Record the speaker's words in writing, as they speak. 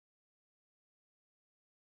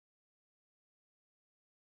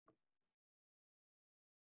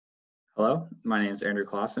Hello, my name is Andrew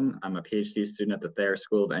Closson. I'm a PhD student at the Thayer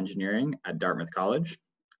School of Engineering at Dartmouth College,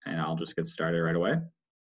 and I'll just get started right away.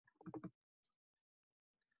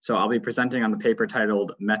 So I'll be presenting on the paper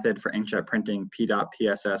titled Method for Inkjet Printing PEDOT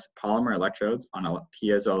PSS Polymer Electrodes on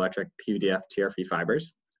Piezoelectric PVDF-TrFE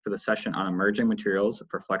fibers for the session on emerging materials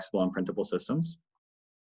for flexible and printable systems.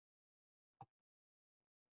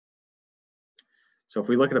 So if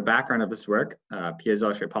we look at a background of this work,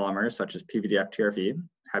 piezoelectric polymers such as PVDF-TrFE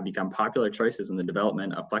have become popular choices in the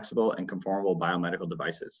development of flexible and conformable biomedical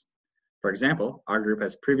devices. For example, our group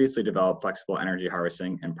has previously developed flexible energy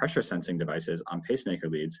harvesting and pressure sensing devices on pacemaker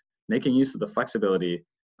leads, making use of the flexibility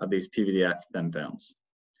of these PVDF thin films.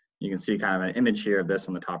 You can see kind of an image here of this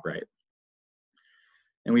on the top right.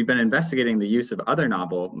 And we've been investigating the use of other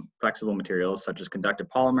novel flexible materials such as conductive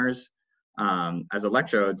polymers as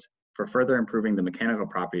electrodes for further improving the mechanical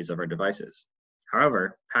properties of our devices.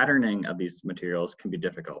 However, patterning of these materials can be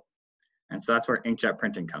difficult. And so that's where inkjet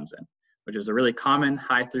printing comes in, which is a really common,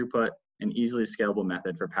 high throughput, and easily scalable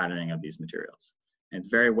method for patterning of these materials. And it's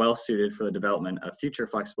very well suited for the development of future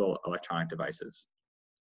flexible electronic devices.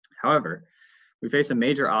 However, we face a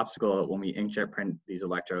major obstacle when we inkjet print these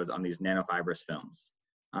electrodes on these nanofibrous films.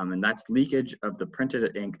 And that's leakage of the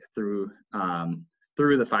printed ink through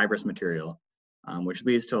the fibrous material, which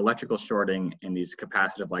leads to electrical shorting in these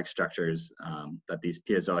capacitive-like structures that these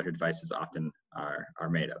piezoelectric devices often are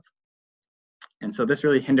made of. And so this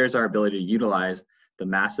really hinders our ability to utilize the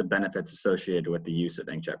massive benefits associated with the use of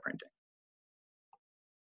inkjet printing.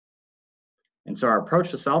 And so our approach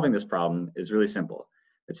to solving this problem is really simple.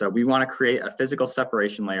 And so we want to create a physical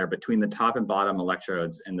separation layer between the top and bottom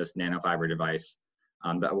electrodes in this nanofiber device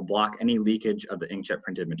that will block any leakage of the inkjet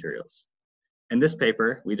printed materials. In this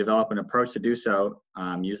paper, we develop an approach to do so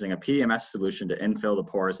using a PDMS solution to infill the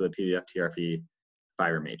pores of the PVDF-TrFE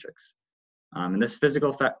fiber matrix. And this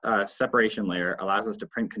physical separation layer allows us to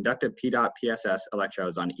print conductive PEDOT PSS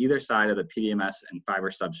electrodes on either side of the PDMS and fiber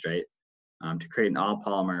substrate to create an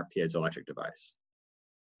all-polymer piezoelectric device.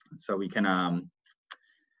 So we can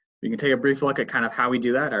take a brief look at kind of how we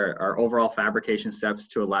do that, our overall fabrication steps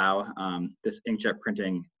to allow this inkjet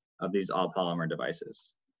printing of these all-polymer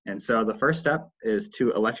devices. And so the first step is to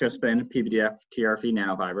electrospin PVDF-TrFE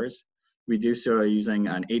nanofibers. We do so using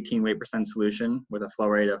an 18 weight % solution with a flow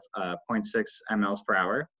rate of 0.6 mLs per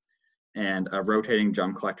hour and a rotating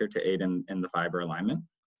drum collector to aid in the fiber alignment.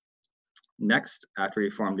 Next, after we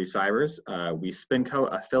form these fibers, we spin coat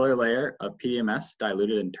a filler layer of PDMS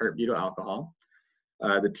diluted in tert butyl alcohol.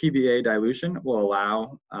 The TBA dilution will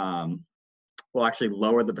actually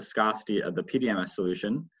lower the viscosity of the PDMS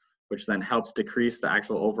solution, which then helps decrease the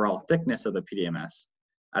actual overall thickness of the PDMS,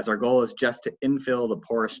 as our goal is just to infill the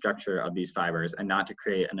porous structure of these fibers and not to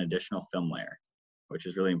create an additional film layer, which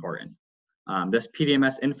is really important. This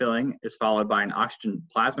PDMS infilling is followed by an oxygen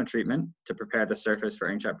plasma treatment to prepare the surface for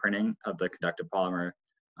inkjet printing of the conductive polymer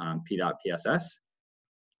PEDOT PSS.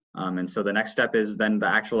 And so the next step is then the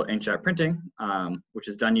actual inkjet printing, which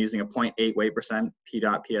is done using a 0.8 weight %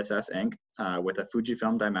 PEDOT PSS ink with a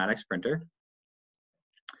Fujifilm Dymatics printer.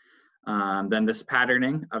 Then this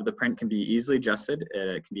patterning of the print can be easily adjusted.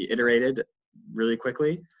 It can be iterated really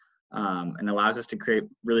quickly and allows us to create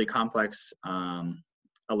really complex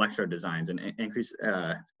electrode designs and increase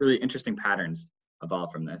really interesting patterns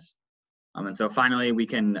evolve from this. And so finally, we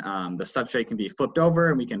can the substrate can be flipped over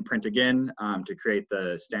and we can print again to create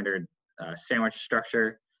the standard sandwich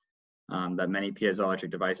structure that many piezoelectric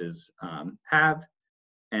devices have.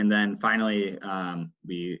 And then finally,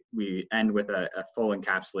 we end with a full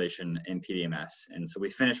encapsulation in PDMS. And so we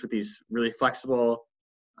finish with these really flexible,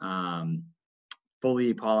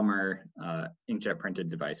 fully polymer inkjet printed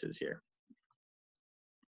devices here.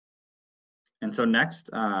 And so next,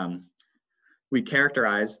 we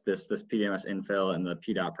characterize this PDMS infill and the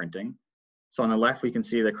PEDOT printing. So on the left, we can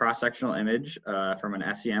see the cross-sectional image from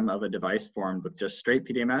an SEM of a device formed with just straight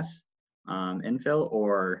PDMS infill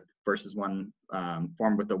or versus one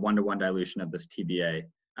formed with the 1-to-1 dilution of this TBA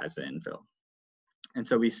as the infill. And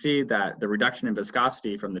so we see that the reduction in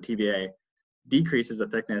viscosity from the TBA decreases the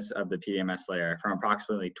thickness of the PDMS layer from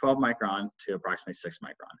approximately 12 micron to approximately 6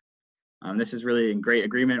 micron. This is really in great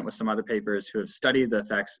agreement with some other papers who have studied the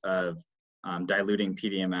effects of diluting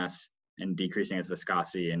PDMS and decreasing its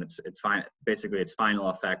viscosity and basically its final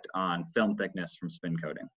effect on film thickness from spin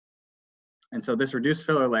coating. And so this reduced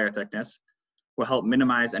filler layer thickness will help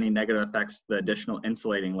minimize any negative effects the additional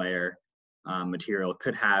insulating layer material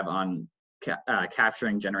could have on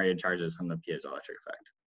capturing generated charges from the piezoelectric effect.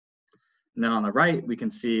 And then on the right, we can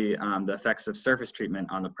see the effects of surface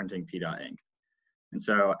treatment on the printing PEDOT ink. And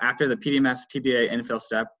so after the PDMS TBA infill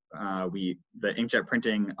step, the inkjet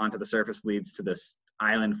printing onto the surface leads to this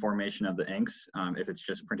island formation of the inks if it's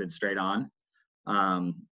just printed straight on,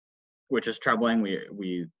 which is troubling.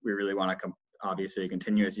 We really want to obviously a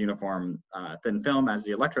continuous uniform thin film as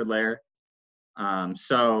the electrode layer.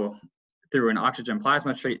 So through an oxygen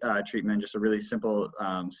plasma treatment, just a really simple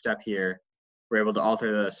step here, we're able to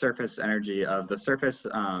alter the surface energy of the surface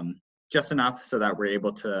just enough so that we're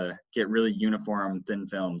able to get really uniform thin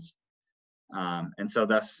films. And so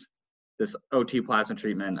thus, this OT plasma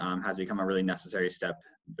treatment has become a really necessary step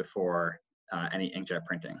before any inkjet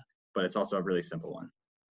printing, but it's also a really simple one.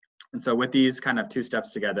 And so with these kind of two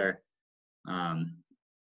steps together,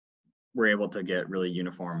 we're able to get really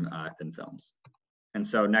uniform thin films. And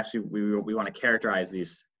so next we want to characterize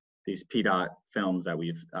these PEDOT films that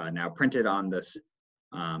we've now printed on this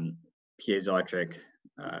piezoelectric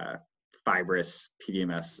fibrous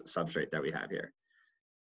PDMS substrate that we have here.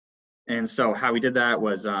 And so how we did that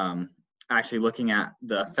was actually looking at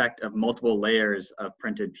the effect of multiple layers of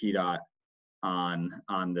printed PEDOT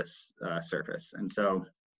on this surface. And so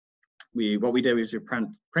what we did was we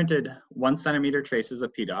printed 1 centimeter traces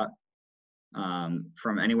of PEDOT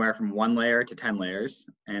from anywhere from 1 layer to 10 layers.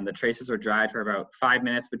 And the traces were dried for about 5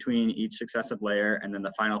 minutes between each successive layer. And then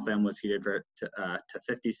the final film was heated to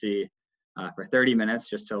 50°C for 30 minutes,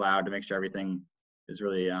 just to allow to make sure everything is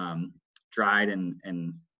really dried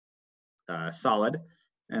and solid.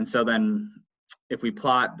 And so then if we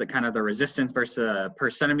plot the kind of the resistance versus per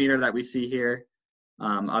centimeter that we see here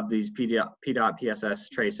of these PEDOT PSS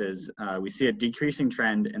traces, we see a decreasing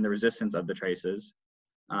trend in the resistance of the traces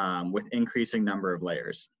with increasing number of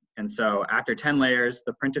layers. And so after 10 layers,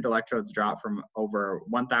 the printed electrodes drop from over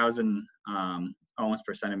 1,000 ohms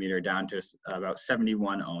per centimeter down to about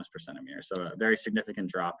 71 ohms per centimeter. So a very significant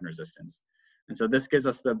drop in resistance. And so this gives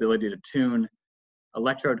us the ability to tune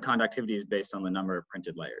electrode conductivities based on the number of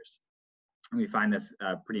printed layers. And we find this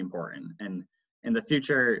pretty important. And in the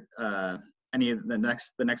future, any of the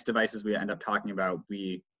next devices we end up talking about,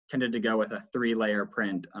 we tended to go with a 3-layer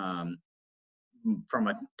print from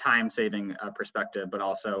a time-saving perspective, but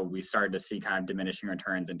also we started to see kind of diminishing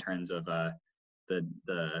returns in terms of the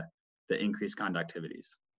increased conductivities.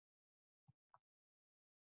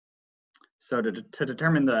 So to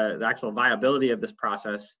determine the actual viability of this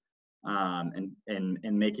process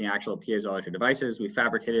in making actual piezoelectric devices, we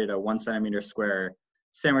fabricated a 1 centimeter square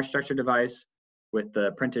sandwich structure device with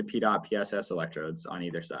the printed PEDOT PSS electrodes on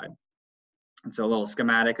either side. And so a little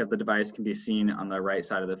schematic of the device can be seen on the right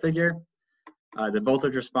side of the figure. The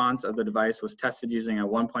voltage response of the device was tested using a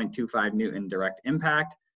 1.25 Newton direct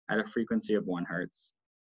impact at a frequency of 1 Hertz,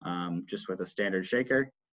 just with a standard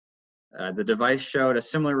shaker. The device showed a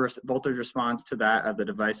similar voltage response to that of the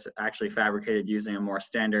device actually fabricated using a more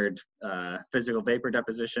standard physical vapor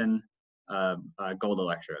deposition of gold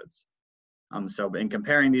electrodes. So in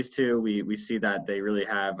comparing these two, we see that they really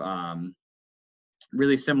have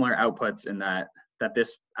really similar outputs in that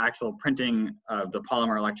this actual printing of the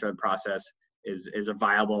polymer electrode process is a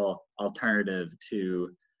viable alternative to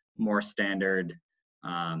more standard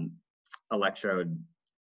electrode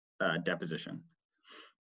deposition.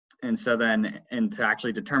 And so then into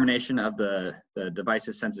actually determination of the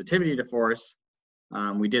device's sensitivity to force,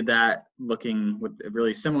 we did that looking with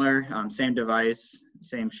really similar, same device,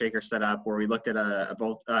 same shaker setup, where we looked at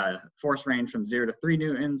a force range from 0 to 3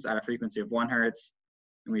 newtons at a frequency of 1 Hertz.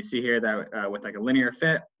 And we see here that with like a linear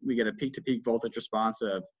fit, we get a peak-to-peak voltage response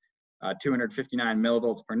of 259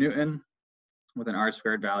 millivolts per Newton with an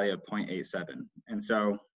R-squared value of 0.87. And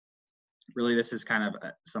so really this is kind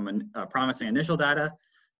of some promising initial data.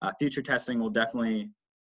 Future testing will definitely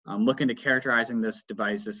look into characterizing this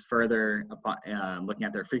devices further, looking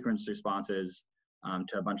at their frequency responses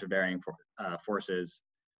to a bunch of varying forces.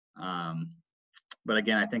 But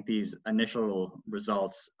again, I think these initial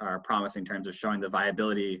results are promising in terms of showing the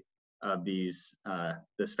viability of this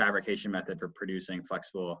fabrication method for producing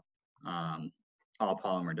flexible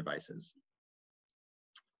all-polymer devices.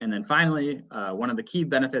 And then finally, one of the key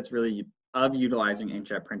benefits really of utilizing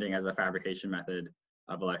inkjet printing as a fabrication method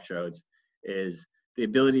of electrodes is the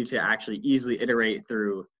ability to actually easily iterate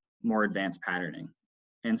through more advanced patterning.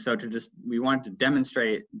 And so we wanted to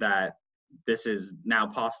demonstrate that this is now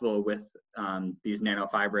possible with these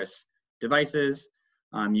nanofibrous devices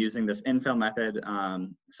using this infill method.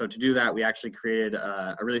 So to do that, we actually created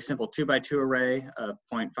a really simple 2x2 array of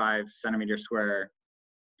 0.5 centimeter square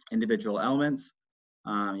individual elements.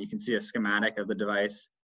 You can see a schematic of the device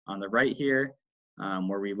on the right here,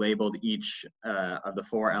 where we labeled each of the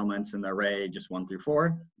 4 elements in the array, just 1 through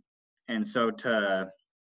 4. And so to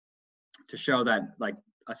show that, like,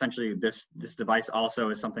 essentially this device also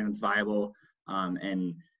is something that's viable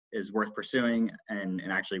and is worth pursuing and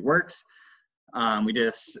actually works. We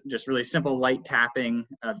did just really simple light tapping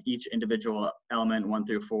of each individual element 1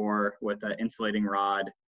 through 4 with an insulating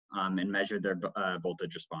rod and measured their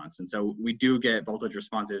voltage response. And so we do get voltage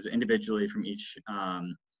responses individually from each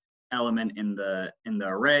element in the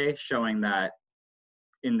array, showing that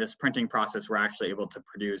in this printing process, we're actually able to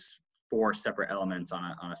produce 4 separate elements on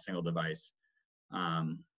a single device,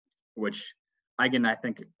 which again, I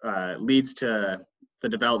think leads to the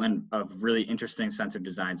development of really interesting sensor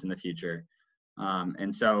designs in the future.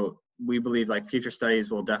 And so we believe like future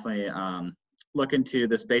studies will definitely look into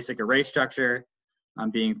this basic array structure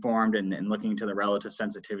being formed and looking into the relative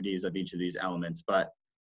sensitivities of each of these elements. But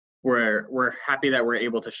we're happy that we're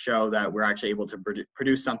able to show that we're actually able to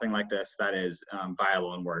produce something like this that is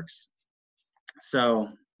viable and works. So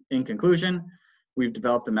in conclusion, we've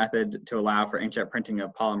developed a method to allow for inkjet printing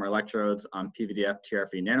of polymer electrodes on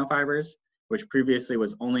PVDF-TrFE nanofibers, which previously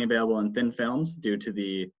was only available in thin films due to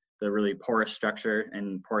the really porous structure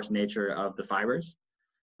and porous nature of the fibers,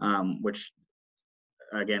 which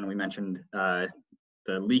again, we mentioned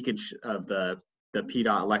the leakage of the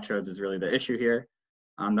PEDOT electrodes is really the issue here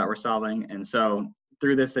that we're solving. And so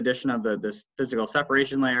through this addition of this physical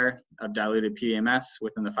separation layer of diluted PDMS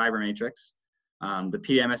within the fiber matrix, the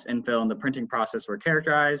PDMS infill and the printing process were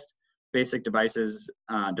characterized. Basic device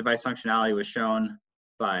functionality was shown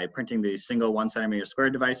by printing these single 1 centimeter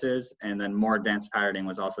squared devices, and then more advanced patterning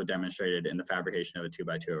was also demonstrated in the fabrication of a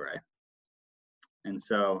 2x2 array. And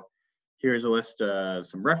so here's a list of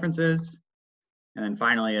some references. And then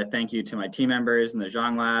finally, a thank you to my team members in the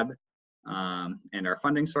Zhang lab and our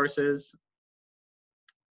funding sources.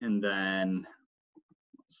 And then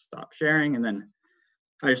stop sharing. And then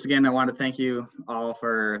I want to thank you all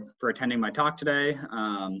for attending my talk today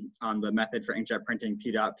on the method for inkjet printing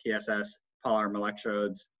PEDOT PSS Polymer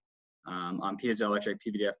Electrodes on Piezoelectric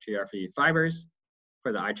PVDF-TrFE fibers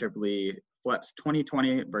for the IEEE FLEPS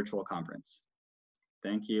 2020 virtual conference.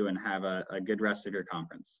 Thank you and have a good rest of your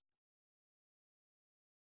conference.